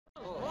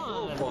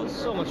fun.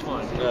 So much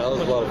fun. Yeah, that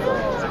was a lot of fun.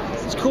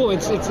 It's cool.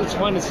 It's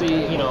fun to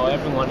see, you know,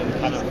 everyone in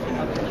kind of,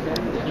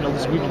 you know,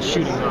 because we've been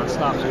shooting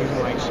non-stop, so we've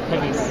been like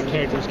heavy into the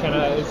characters. Kind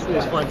of,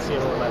 it's fun to see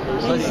everyone like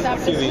this. And you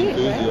stopped this week,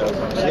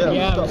 right?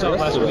 Yeah, we stopped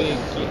last week.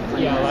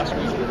 Yeah, last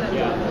week.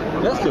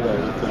 Yeah. Yesterday.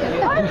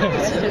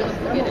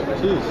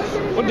 Jeez.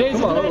 What day is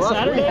it today?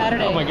 Saturday?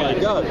 Saturday. Oh my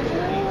God.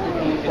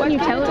 What can you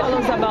tell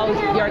us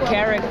about your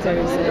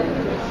characters?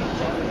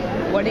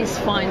 What is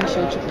fun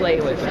to play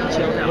with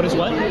until now? What is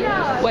what?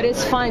 What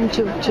is fun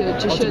to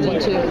shoot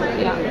into?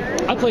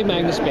 Yeah. I play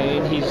Magnus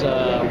Bane. He's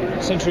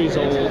centuries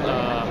old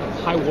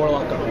high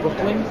warlock of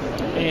Brooklyn,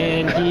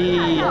 and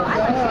he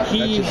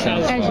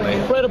has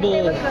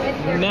incredible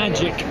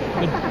magic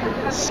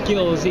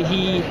skills.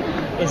 He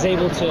is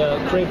able to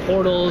create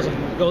portals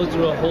and go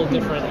through a whole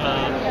different.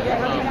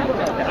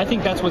 I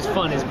think that's what's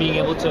fun, is being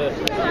able to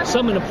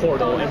summon a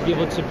portal and be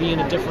able to be in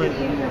a different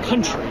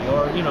country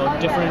or, you know,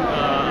 different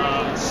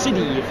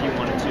city if you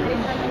wanted to.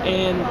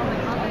 And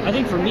I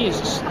think for me it's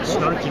just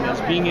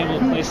snarkiness, being able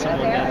to play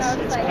someone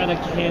that's kind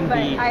of can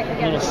be a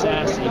little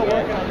sassy,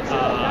 but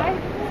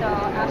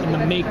in the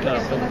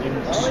makeup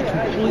and just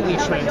completely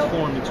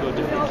transform into a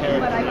different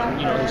character.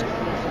 And, you know,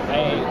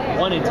 I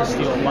wanted to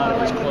steal a lot of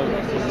his clothing,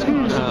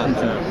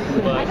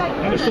 but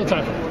there's still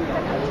time for it.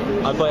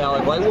 I play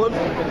Alec Lightwood,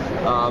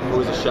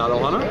 who is a shadow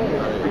hunter,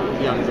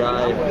 a young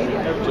guy,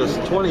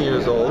 just 20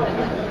 years old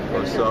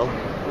or so,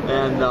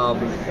 and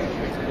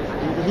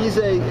he's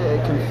a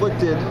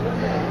conflicted,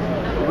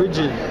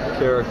 rigid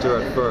character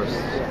at first,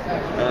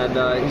 and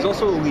he's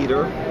also a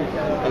leader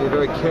and a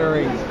very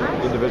caring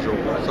individual,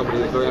 somebody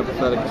who's very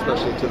empathetic,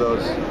 especially to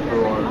those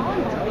who are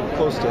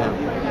close to him.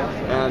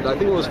 And I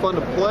think what was fun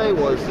to play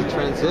was the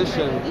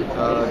transition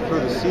through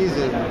the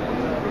season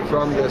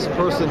from this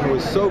person who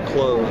is so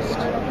closed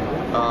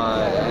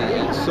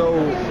and so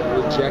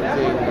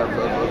rejecting of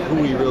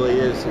who he really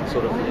is, and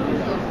sort of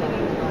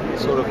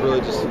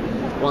really just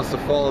wants to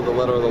follow the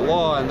letter of the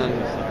law, and then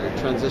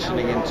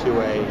transitioning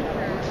into a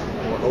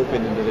more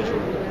open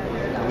individual,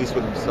 at least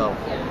with himself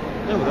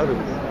and with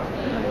everything.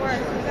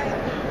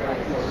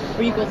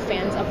 Were you both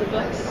fans of the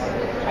books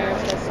prior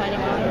to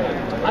signing on?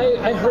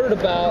 I heard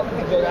about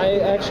the book. I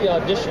actually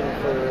auditioned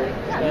for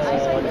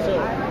the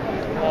film.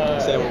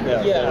 Same with me.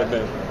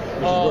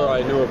 Which is where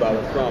I knew about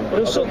it from. But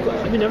it was so quick.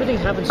 I mean, everything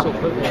happens so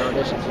quickly in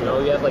auditions, you know.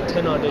 You have like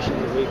 10 auditions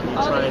a week, and you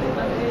try and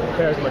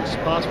prepare as much as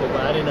possible,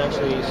 but I didn't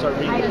actually start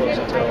reading the books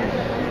until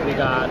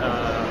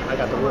I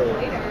got the role.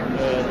 And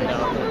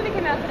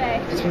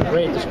it's been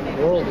great. This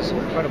world is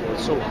incredible.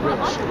 It's so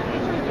rich.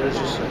 And there's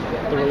just,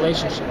 the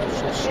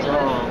relationships are so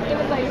strong. And, you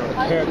know, the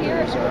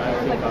characters are, I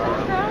think,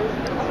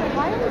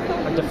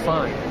 are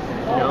defined.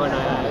 You know, and I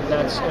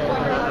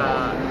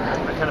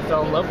kind of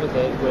fell in love with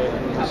it when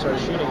we started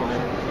shooting, and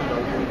then,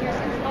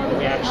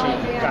 we actually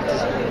got to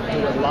do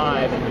it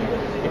live, and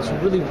it's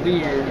really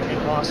weird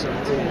and awesome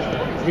to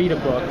read a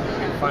book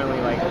and finally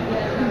like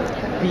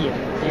be a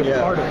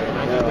part of it. And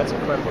I think that's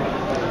incredible.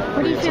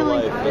 What do you feel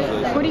like?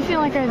 What do you feel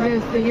like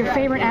are your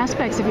favorite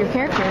aspects of your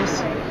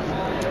characters?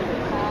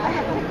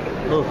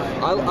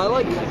 I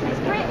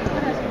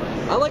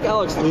like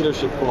Alec's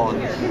leadership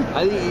qualities.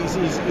 I think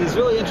he's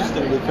really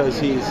interesting because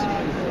he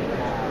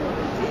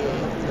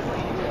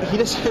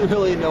doesn't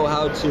really know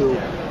how to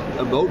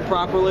emote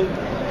properly,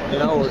 you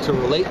know, or to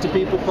relate to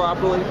people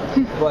properly,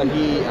 but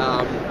he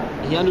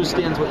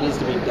understands what needs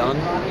to be done,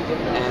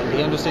 and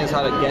he understands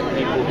how to get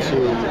people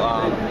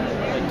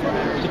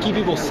to keep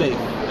people safe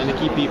and to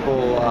keep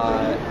people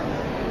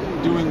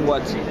doing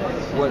what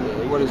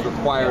is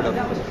required of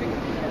them.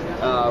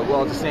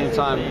 While at the same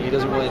time, he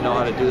doesn't really know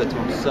how to do that to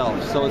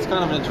himself. So it's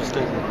kind of an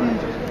interesting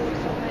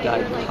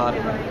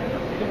dichotomy.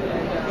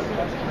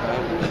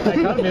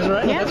 Dichotomy is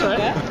right. Yeah. That's right.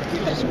 Yeah.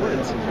 Just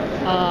words.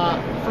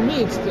 For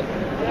me, it's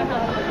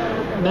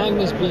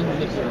Magnus being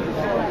manipulative.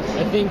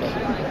 I think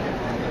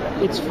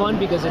it's fun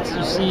because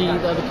you see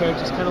the other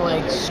characters kind of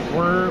like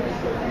squirm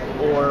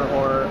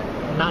or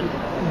not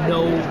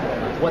know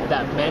what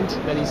that meant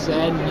that he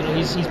said. You know,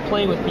 he's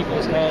playing with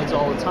people's heads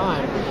all the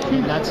time,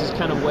 and that's his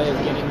kind of way of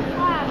getting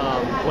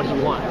what he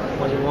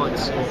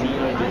wants. And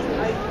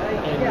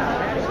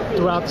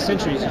throughout the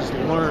centuries, he's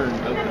learned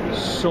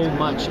so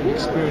much and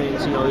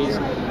experience. You know, he's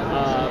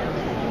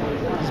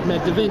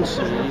met Da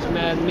Vinci, he's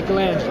met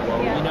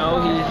Michelangelo. You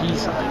know,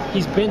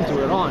 he's been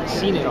through it all and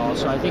seen it all.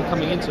 So I think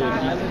coming into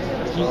it,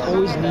 he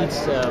always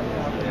needs to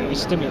be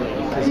stimulated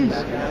because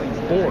he's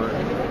bored.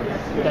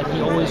 That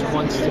he always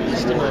wants to be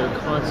stimulated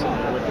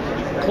constantly with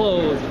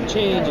clothes and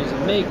changes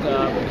and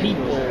makeup and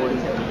people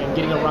and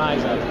getting a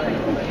rise out of it.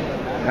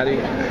 How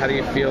do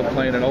you feel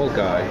playing an old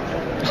guy?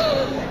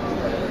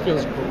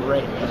 Feels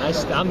great, man. I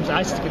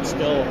can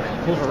still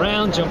move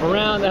around, jump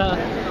around.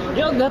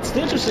 You know, that's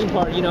the interesting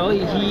part. You know,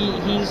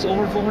 he's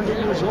over 400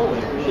 years old.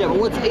 Yeah, but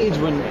what's age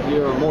when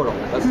you're immortal?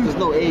 There's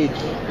no age.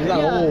 You're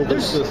not old.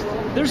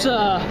 There's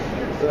a.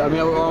 I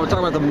mean, when we're talking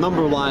about the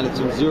number line, it's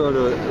from 0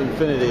 to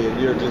infinity.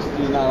 You're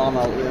not on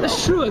that. You know.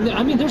 That's true. And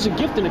I mean, there's a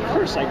gift and a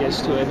curse, I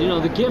guess, to it. You know,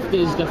 the gift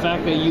is the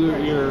fact that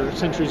you're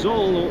centuries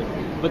old,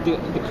 but the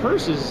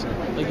curse is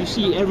like you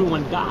see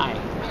everyone die,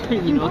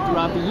 you know,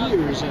 throughout the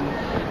years,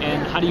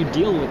 and how do you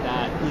deal with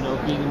that, you know,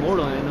 being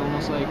immortal? And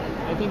almost like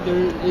I think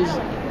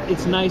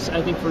it's nice,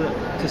 I think,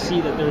 to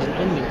see that there's an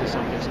ending to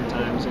something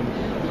sometimes,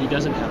 and he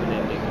doesn't have an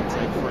ending. It's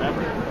like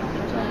forever.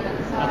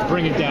 Not to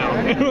bring it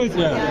down.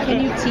 Yeah.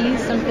 Can you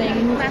tease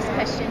something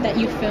that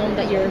you filmed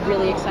that you're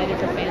really excited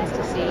for fans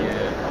to see?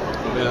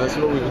 Yeah, that's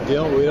what we've been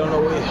dealing with. We don't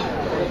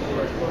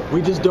know.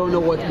 We just don't know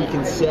what we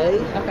can say.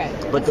 Okay.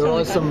 But there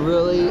are some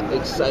really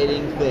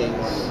exciting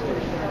things.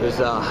 There's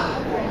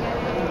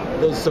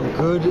some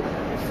good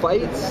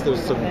fights.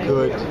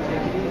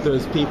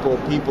 There's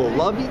people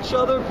love each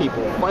other.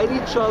 People fight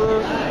each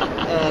other,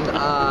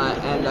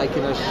 and I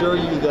can assure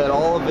you that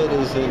all of it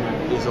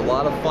is a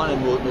lot of fun,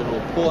 and will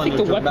pull on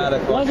your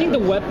dramatic. I think the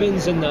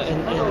weapons and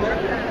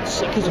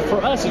because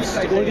for us,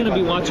 we're going to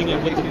be watching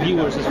it with the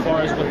viewers as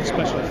far as what the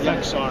special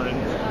effects are, and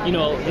you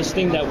know, this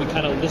thing that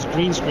this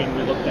green screen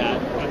we looked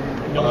at,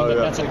 and knowing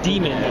that's a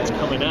demon that's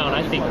coming out.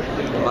 I think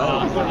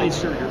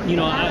you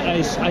know,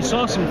 I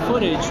saw some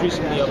footage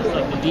recently of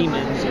the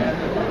demons,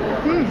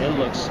 and it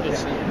looks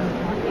it's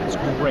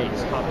great.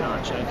 It's top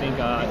notch. I think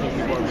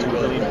people are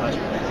really impressed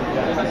with it.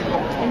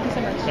 Thank you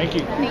so much. Thank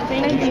you.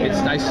 Thank you.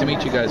 It's nice to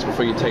meet you guys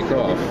before you take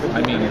off.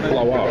 I mean,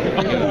 blow up.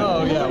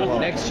 Oh yeah. Well.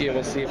 Next year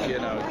we'll see if you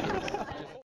know.